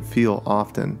he doesn't feel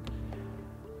often.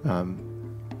 And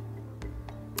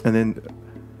then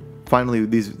finally,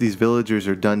 these villagers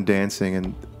are done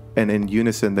dancing, and in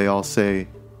unison they all say,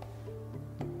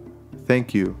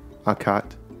 "Thank you,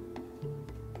 Akat."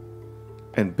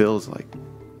 And Bill's like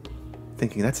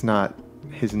thinking that's not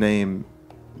his name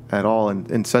at all,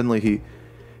 and suddenly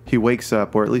he wakes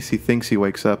up, or at least he thinks he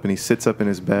wakes up, and he sits up in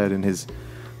his bed, and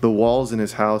the walls in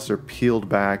his house are peeled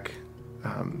back,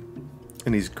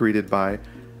 and he's greeted by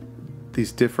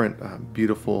these different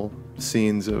beautiful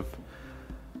scenes of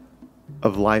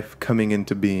life coming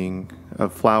into being,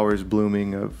 of flowers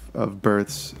blooming, of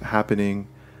births happening,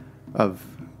 of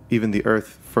even the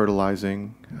earth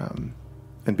fertilizing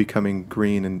and becoming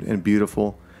green and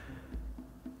beautiful.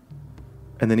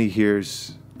 And then he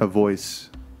hears a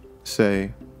voice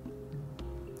say,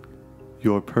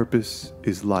 "Your purpose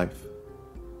is life,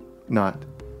 not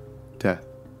death."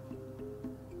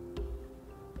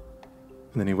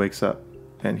 And then he wakes up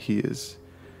and he is...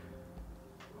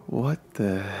 What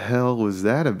the hell was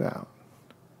that about?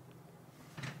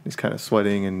 He's kind of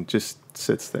sweating and just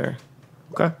sits there.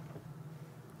 Okay.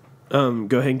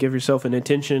 Go ahead and give yourself an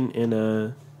attention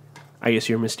in I guess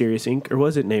your mysterious ink, or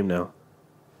was it named now?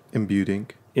 Imbued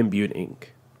ink. Imbued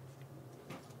ink.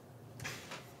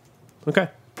 Okay.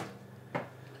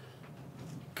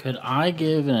 Could I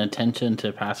give an attention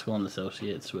to Pascal and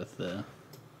Associates with the...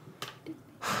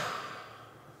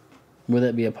 Would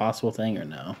that be a possible thing or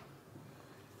no?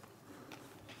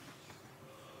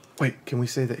 Wait, can we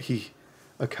say that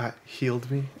Akat healed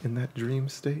me in that dream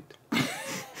state?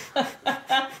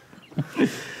 It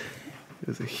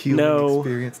was a healing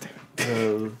experience.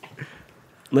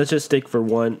 Let's just stick for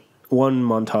one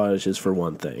montage is for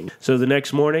one thing. So the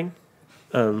next morning,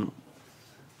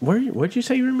 where'd you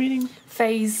say you were meeting?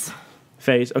 Phase.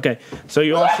 Okay, so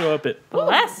you all show up at...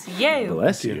 Bless you.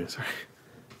 Bless you.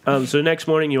 Sorry. So next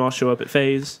morning you all show up at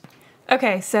Phase.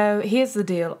 Okay, so here's the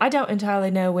deal. I don't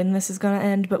entirely know when this is going to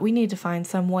end, but we need to find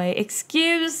some way.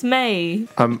 Excuse me.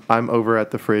 I'm over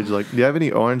at the fridge like, do you have any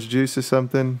orange juice or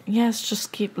something? Yes,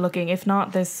 just keep looking. If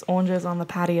not, there's oranges on the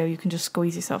patio. You can just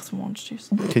squeeze yourself some orange juice.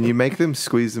 Can you make them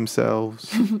squeeze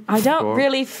themselves? I don't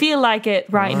really feel like it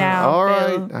right now, All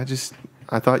Bill. right.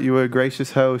 I thought you were a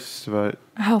gracious host, but...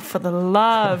 Oh, for the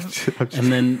love.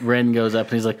 And then Ren goes up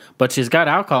and he's like, "But she's got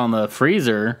alcohol in the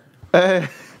freezer." And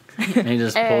he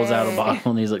just pulls out a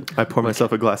bottle and he's like... I pour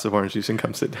myself a glass of orange juice and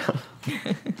come sit down.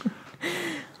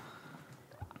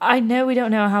 I know we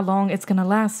don't know how long it's going to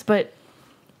last, but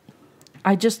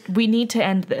we need to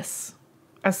end this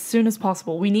as soon as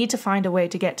possible. We need to find a way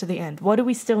to get to the end. What do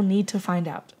we still need to find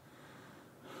out?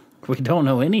 We don't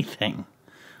know anything.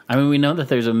 I mean, we know that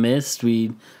there's a mist.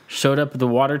 We showed up at the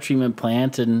water treatment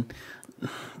plant and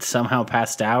somehow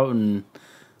passed out and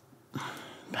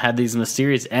had these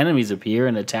mysterious enemies appear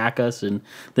and attack us and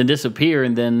then disappear,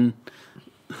 and then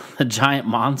a giant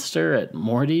monster at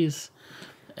Morty's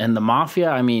and the mafia.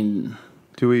 I mean...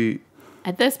 Do we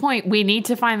At this point, we need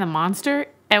to find the monster,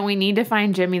 and we need to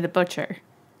find Jimmy the Butcher.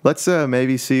 Let's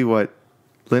maybe see what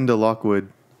Linda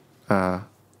Lockwood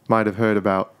might have heard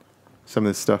about some of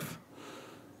this stuff.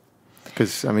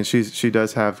 Because, I mean, she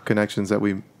does have connections that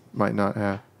we might not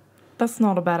have. That's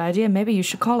not a bad idea. Maybe you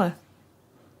should call her.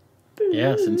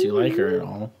 Yeah, since you like her and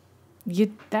all.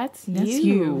 That's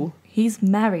You. He's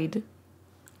married.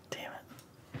 Damn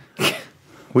it.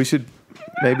 We should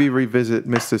maybe revisit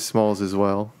Mr. Smalls as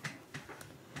well.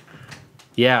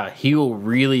 Yeah, he will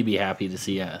really be happy to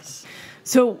see us.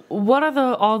 So what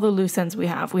are all the loose ends we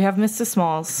have? We have Mr.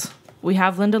 Smalls. We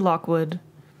have Linda Lockwood.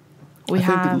 I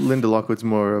think Linda Lockwood's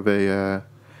more of a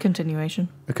continuation.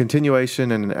 A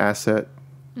continuation and an asset.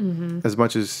 As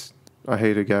much as I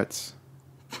hate her guts.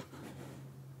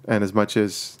 And as much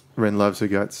as Ren loves her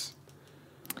guts.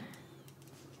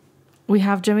 We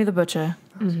have Jimmy the Butcher.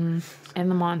 And the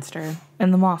monster.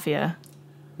 And the Mafia.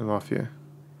 The Mafia.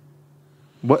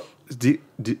 What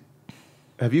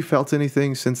have you felt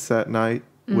anything since that night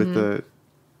with the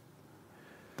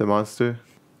monster?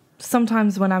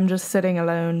 Sometimes when I'm just sitting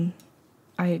alone,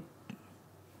 I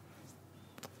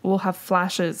will have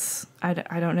flashes. I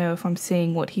don't know if I'm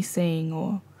seeing what he's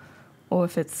seeing or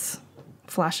if it's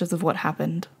flashes of what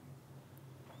happened.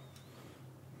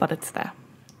 But it's there.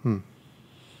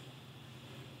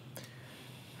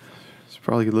 It's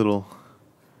probably a little...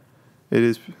 It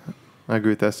is... I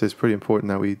agree with Esther. It's pretty important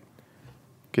that we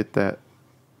get that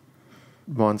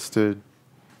monster,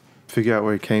 figure out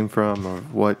where he came from or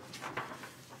what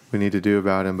we need to do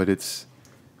about him. But it's...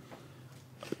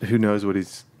 Who knows what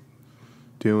he's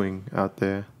doing out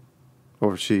there.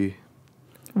 Or she.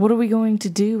 What are we going to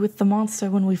do with the monster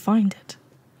when we find it?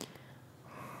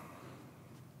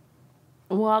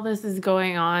 While this is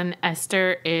going on,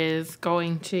 Esther is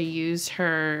going to use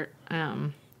her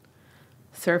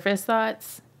surface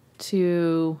thoughts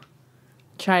to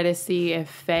try to see if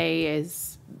Faye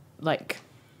is, like,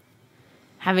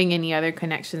 having any other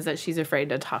connections that she's afraid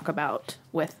to talk about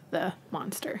with the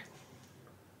monster.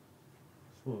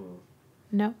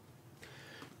 No?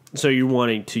 So you're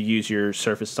wanting to use your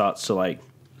surface thoughts to, like,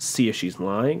 see if she's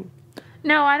lying?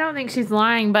 No, I don't think she's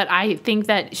lying, but I think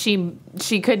that she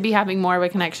could be having more of a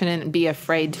connection and be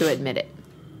afraid to admit it.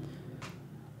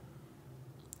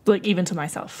 Like, even to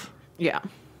myself. Yeah.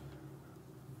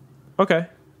 Okay.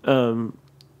 Go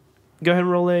ahead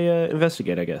and roll a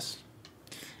investigate, I guess.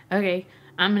 Okay,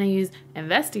 I'm going to use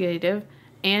investigative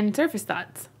and surface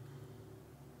thoughts.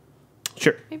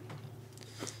 Sure. Okay.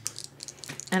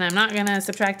 And I'm not going to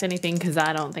subtract anything because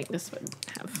I don't think this would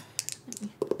have any.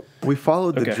 We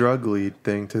followed the Okay. drug lead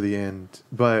thing to the end,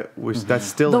 but that's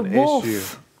still The an wolf.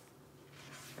 issue.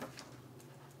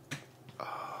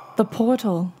 The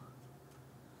portal.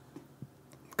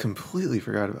 Completely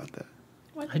forgot about that.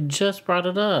 I just brought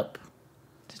it up.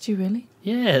 Did you really?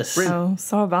 Yes. Oh,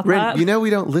 sorry about Ren, that. you know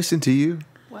we don't listen to you.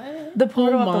 What? The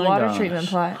portal Oh at the my water gosh. treatment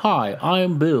plant. Hi, I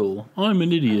am Bill. I'm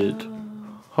an idiot.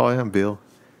 Hi, I'm Bill.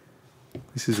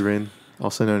 This is Ren,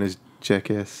 also known as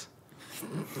Jackass.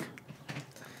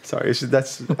 Sorry,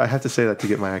 I have to say that to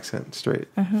get my accent straight.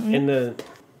 In the...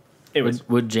 Anyways,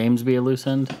 Would James be a loose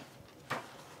end?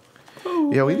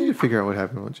 Yeah, we need to figure out what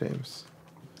happened with James.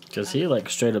 Because he, like,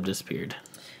 straight up disappeared.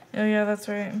 Oh, yeah, that's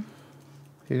right.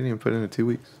 He didn't even put in 2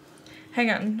 weeks.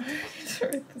 Hang on. Just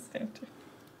write this down too.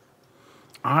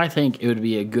 I think it would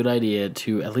be a good idea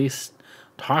to at least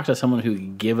talk to someone who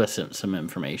could give us some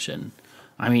information.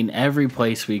 I mean, every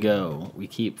place we go, we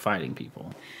keep fighting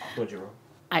people. what'd you roll?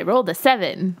 I rolled a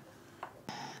 7.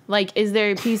 Like, is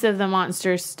there a piece of the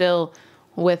monster still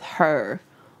with her?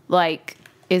 Like,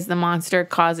 is the monster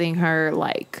causing her,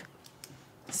 like,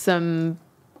 some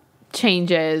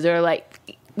changes or,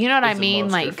 like, you know what I Is the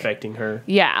mean? monster Like, affecting her?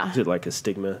 yeah. Is it like a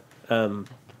stigma?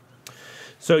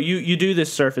 So you do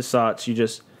this surface thoughts. You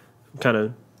just kind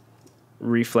of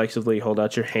reflexively hold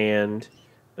out your hand,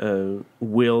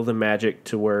 will the magic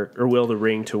to work, or will the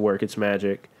ring to work its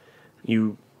magic.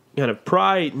 You kind of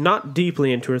pry not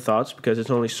deeply into her thoughts because it's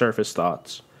only surface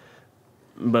thoughts.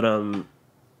 But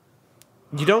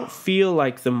you don't feel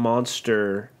like the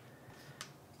monster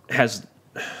has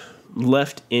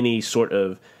left any sort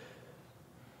of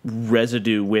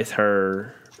residue with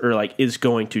her or like is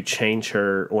going to change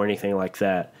her or anything like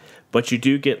that. But you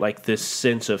do get like this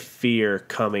sense of fear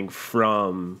coming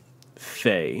from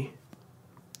Faye.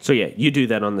 So yeah, you do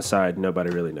that on the side.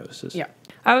 Nobody really notices. Yeah.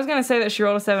 I was going to say that she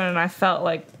rolled a 7 and I felt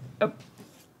like a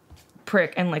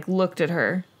prick and, like, looked at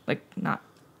her. Like, not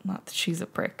that she's a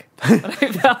prick. But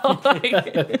I felt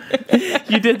like...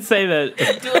 You did say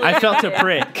that. I felt a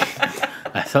prick.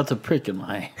 I felt a prick in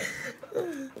my...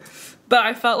 But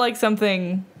I felt like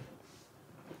something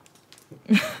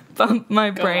bumped my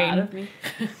Go out brain of me.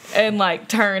 and like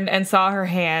turned and saw her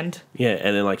hand. Yeah,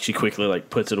 and then like she quickly like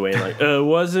puts it away and like,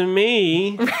 wasn't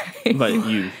me. But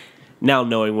you now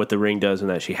knowing what the ring does and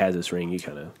that she has this ring, you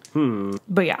kind of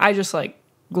But yeah, I just like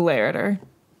glare at her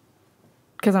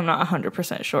because I'm not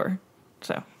 100% sure.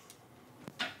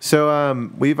 So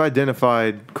we've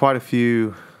identified quite a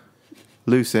few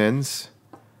loose ends.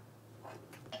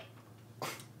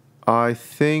 I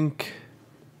think,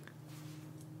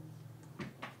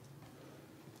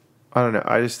 I don't know.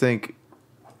 I just think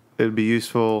it would be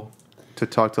useful to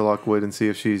talk to Lockwood and see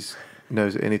if she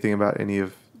knows anything about any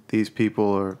of these people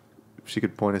or if she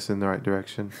could point us in the right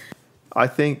direction. I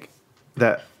think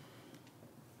that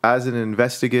as an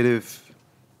investigative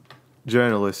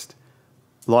journalist,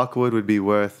 Lockwood would be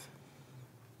worth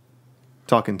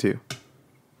talking to.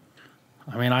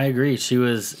 I mean, I agree. She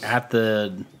was at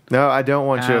the... No, I don't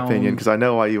want your opinion because I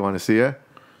know why you want to see her.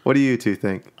 What do you two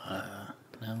think?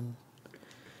 No.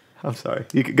 I'm sorry.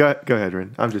 You could, go ahead,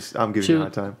 Rin. I'm giving you a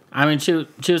hard time. I mean, she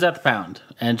was at the Pound,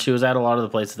 and she was at a lot of the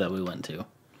places that we went to.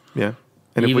 Yeah.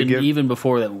 And even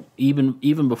before that,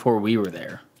 even before we were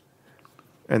there.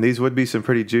 And these would be some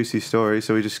pretty juicy stories.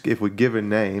 So if we give her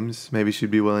names, maybe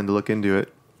she'd be willing to look into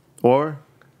it, or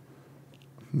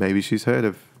maybe she's heard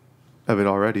of it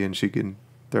already and she can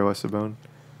throw us a bone.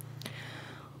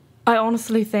 I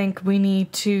honestly think we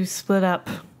need to split up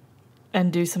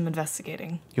and do some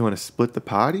investigating. You want to split the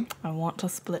party? I want to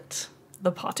split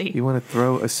the party. You want to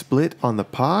throw a split on the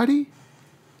party?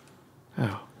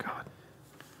 Oh, God.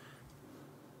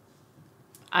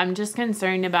 I'm just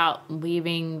concerned about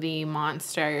leaving the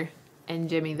monster and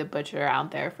Jimmy the Butcher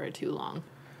out there for too long.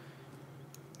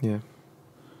 Yeah.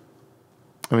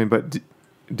 I mean, but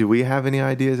do we have any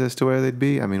ideas as to where they'd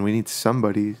be? I mean, we need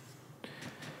somebody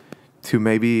who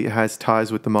maybe has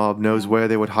ties with the mob, knows where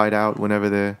they would hide out whenever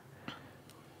they're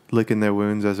licking their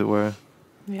wounds, as it were.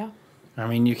 Yeah. I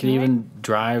mean, you could even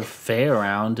drive Faye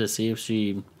around to see if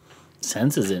she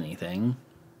senses anything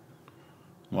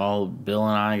while Bill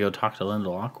and I go talk to Linda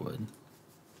Lockwood.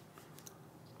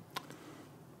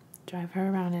 Drive her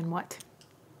around in what?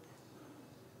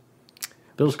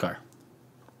 Bill's car.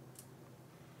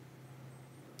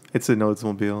 It's an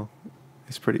Oldsmobile.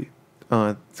 It's pretty.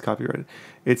 It's copyrighted.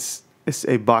 It's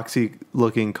a boxy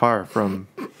looking car from.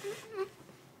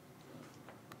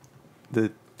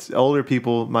 The older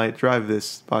people might drive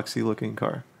this boxy looking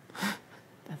car.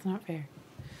 That's not fair.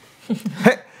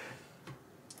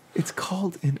 It's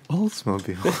called an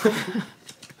Oldsmobile.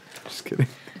 Just kidding.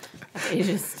 That's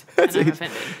ageist. That's And I'm ageist.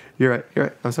 offended. You're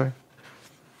right. I'm sorry.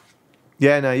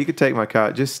 Yeah, no, you could take my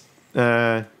car. Just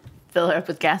Fill her up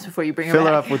with gas before you bring her fill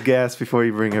back. her up with gas before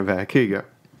you bring her back. Here you go.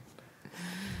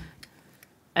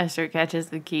 Esther catches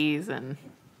the keys and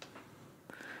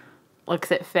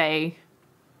looks at Faye.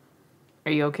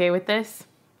 Are you okay with this?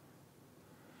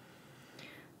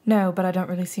 No, but I don't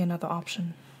really see another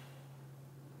option.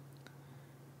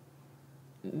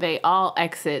 They all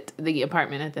exit the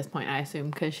apartment at this point, I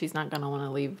assume, because she's not going to want to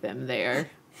leave them there.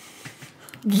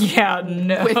 Yeah,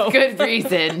 no. With good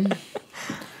reason.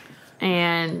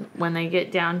 And when they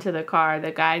get down to the car,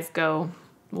 the guys go,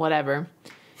 whatever.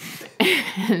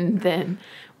 And then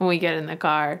when we get in the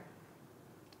car,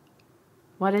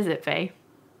 what is it, Faye?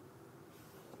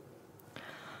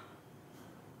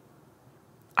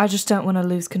 I just don't want to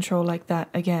lose control like that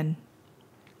again.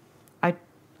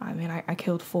 I mean, I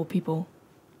killed 4 people.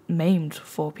 Maimed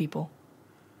 4 people.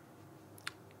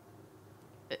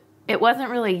 It wasn't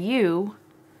really you.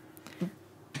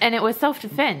 And it was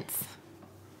self-defense.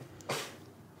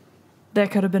 There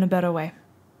could have been a better way.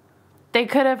 They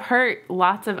could have hurt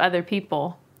lots of other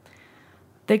people.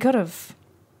 They could have.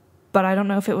 But I don't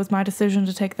know if it was my decision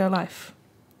to take their life.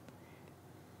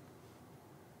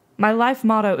 My life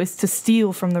motto is to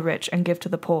steal from the rich and give to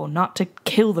the poor, not to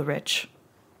kill the rich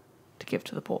to give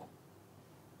to the poor.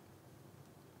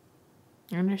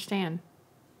 I understand.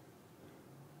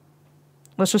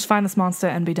 Let's just find this monster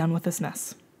and be done with this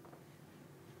mess.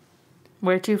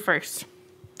 Where to first?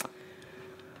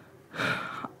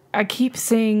 I keep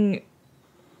seeing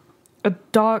a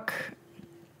dark,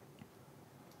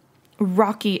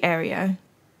 rocky area.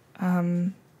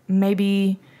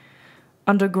 Maybe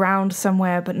underground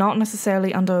somewhere, but not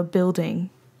necessarily under a building.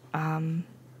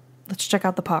 Let's check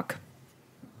out the park.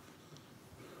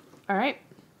 All right.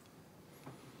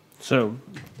 So,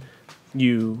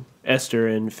 you, Esther,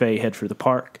 and Faye head for the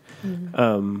park.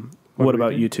 Mm-hmm. What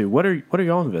about you two? What are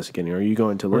y'all investigating? Are you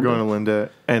going to Linda? We're going to Linda,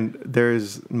 and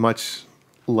there's much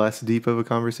less deep of a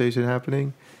conversation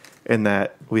happening in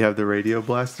that we have the radio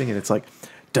blasting, and it's like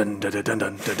dun dun dun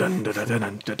dun dun dun dun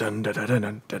dun dun dun dun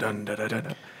dun dun dun dun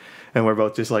dun, and we're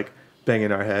both just like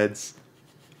banging our heads.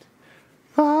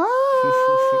 Ah.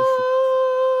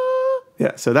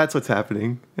 Yeah, so that's what's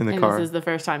happening in the And car. this is the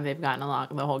first time they've gotten along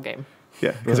the whole game.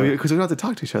 Yeah, because we don't have to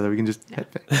talk to each other. We can just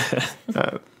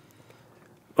headbang.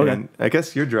 Okay. And I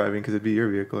guess you're driving because it'd be your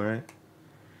vehicle, right?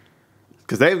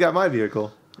 Because they've got my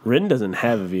vehicle. Ren doesn't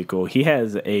have a vehicle. He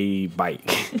has a bike.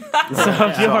 So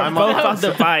you are I'm both on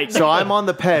the bike. So I'm on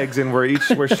the pegs, and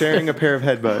we're sharing a pair of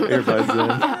earbuds.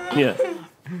 Then. Yeah.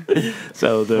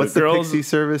 So the What's the girls Pixie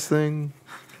service thing?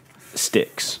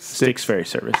 Sticks ferry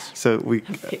service. So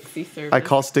Pixie service. I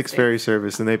call Sticks Ferry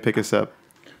Service, and they pick us up.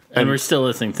 And we're still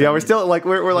listening to Yeah, them. we're still like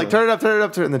we're like turn it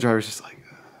up, and the driver's just like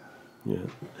Yeah.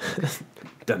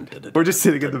 Dun, dun, dun, we're just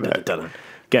sitting in the dun, back. dun, dun.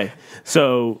 Okay.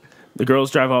 So the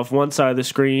girls drive off one side of the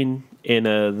screen in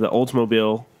the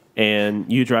Oldsmobile, and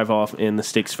you drive off in the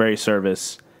Sticks Ferry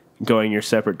Service, going your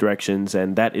separate directions,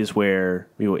 and that is where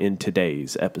we will end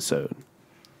today's episode.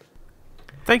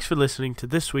 Thanks for listening to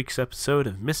this week's episode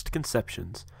of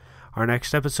Mistconceptions. Our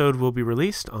next episode will be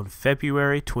released on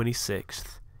February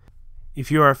 26th.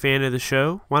 If you are a fan of the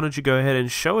show, why don't you go ahead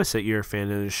and show us that you're a fan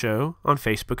of the show on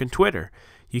Facebook and Twitter.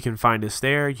 You can find us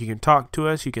there, you can talk to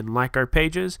us, you can like our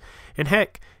pages, and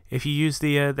heck, if you use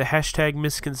the hashtag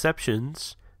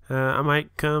Misconceptions, I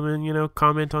might come and,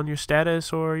 comment on your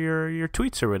status or your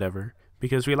tweets or whatever,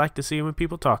 because we like to see when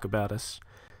people talk about us.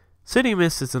 City of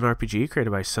Mist is an RPG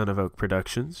created by Son of Oak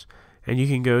Productions, and you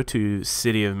can go to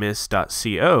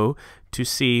cityofmist.co to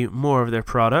see more of their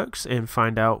products and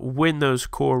find out when those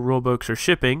core rulebooks are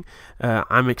shipping.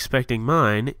 I'm expecting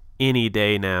mine any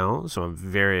day now, so I'm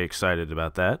very excited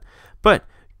about that. But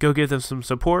go give them some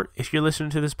support. If you're listening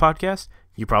to this podcast,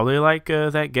 you probably like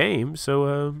that game,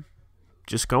 so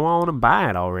just go on and buy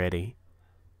it already.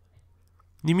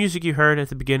 The music you heard at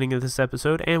the beginning of this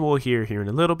episode, and we'll hear here in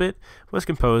a little bit, was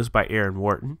composed by Aaron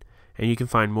Wharton, and you can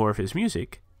find more of his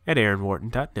music at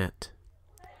aaronwharton.net.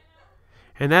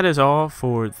 And that is all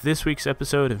for this week's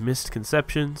episode of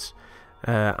Mistconceptions.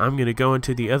 I'm going to go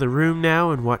into the other room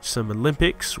now and watch some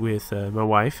Olympics with my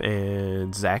wife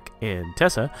and Zach and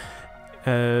Tessa.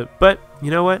 But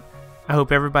you know what? I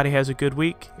hope everybody has a good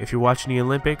week. If you're watching the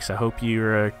Olympics, I hope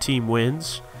your team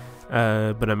wins.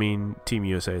 But I mean, Team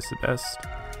USA is the best.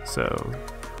 So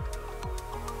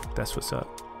that's what's up.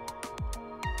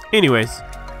 Anyways,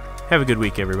 have a good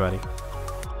week, everybody.